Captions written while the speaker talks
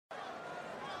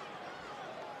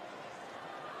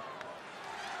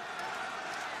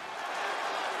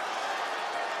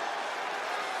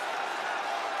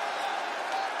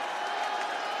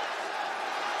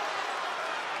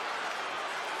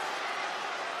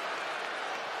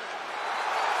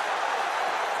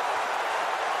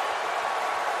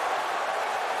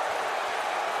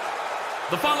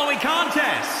The following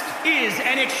contest is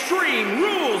an Extreme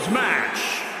Rules match.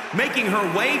 Making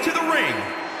her way to the ring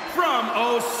from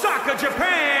Osaka,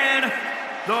 Japan,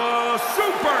 the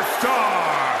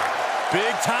Superstar.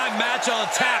 Big time match on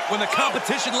tap. When the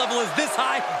competition level is this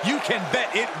high, you can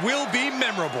bet it will be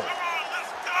memorable.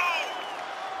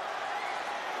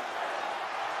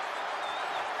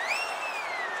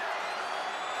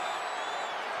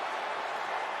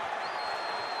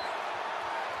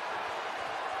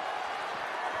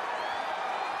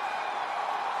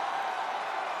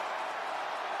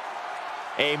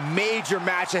 A major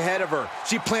match ahead of her.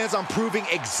 She plans on proving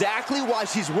exactly why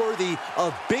she's worthy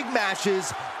of big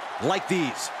matches like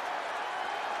these.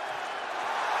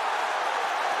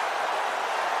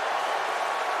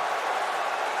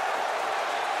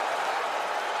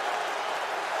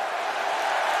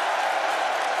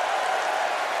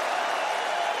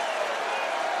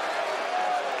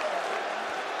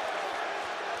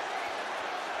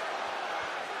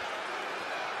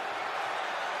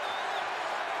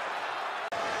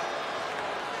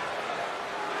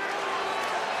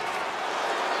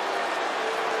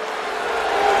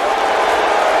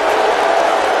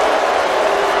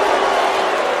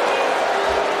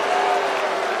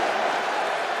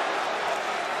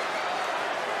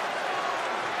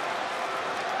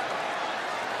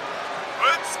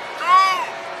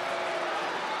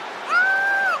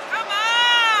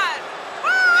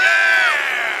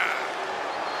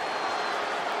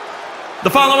 The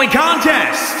following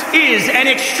contest is an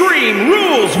Extreme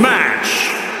Rules match.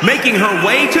 Making her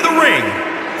way to the ring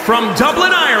from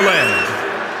Dublin, Ireland,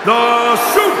 the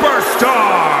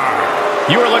Superstar.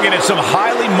 You are looking at some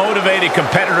highly motivated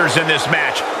competitors in this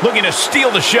match, looking to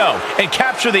steal the show and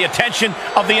capture the attention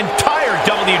of the entire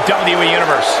WWE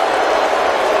Universe.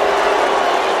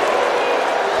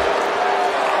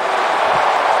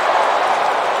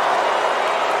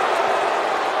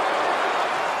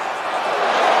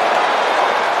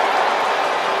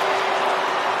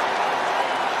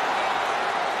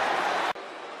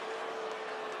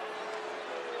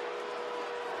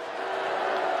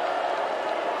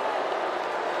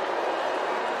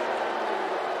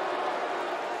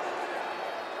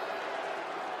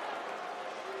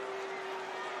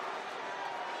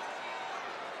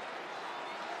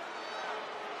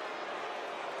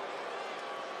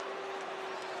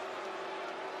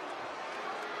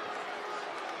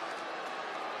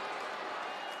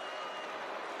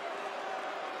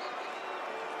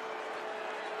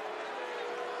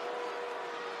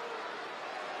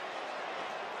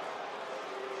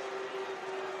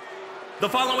 The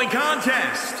following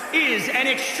contest is an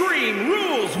Extreme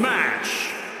Rules match.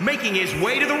 Making his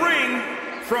way to the ring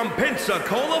from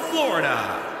Pensacola,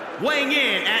 Florida, weighing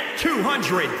in at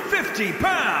 250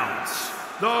 pounds,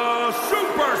 the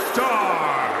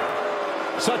Superstar.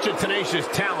 Such a tenacious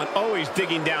talent, always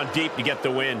digging down deep to get the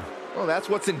win. Well, that's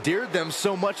what's endeared them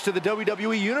so much to the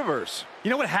WWE Universe. You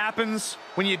know what happens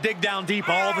when you dig down deep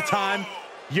all the time?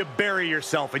 You bury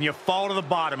yourself and you fall to the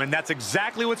bottom, and that's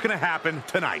exactly what's going to happen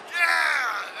tonight.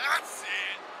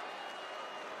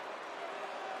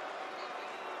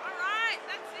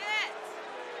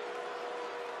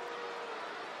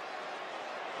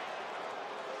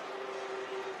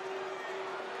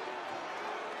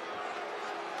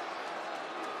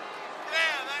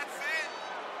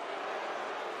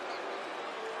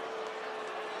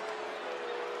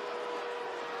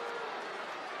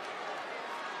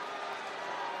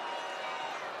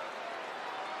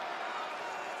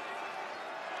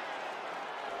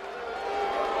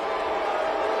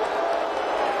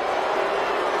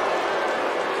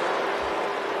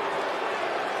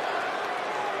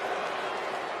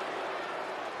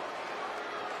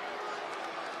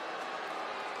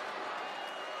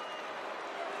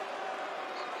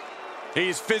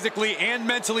 He's physically and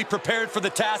mentally prepared for the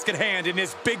task at hand in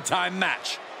this big-time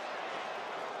match.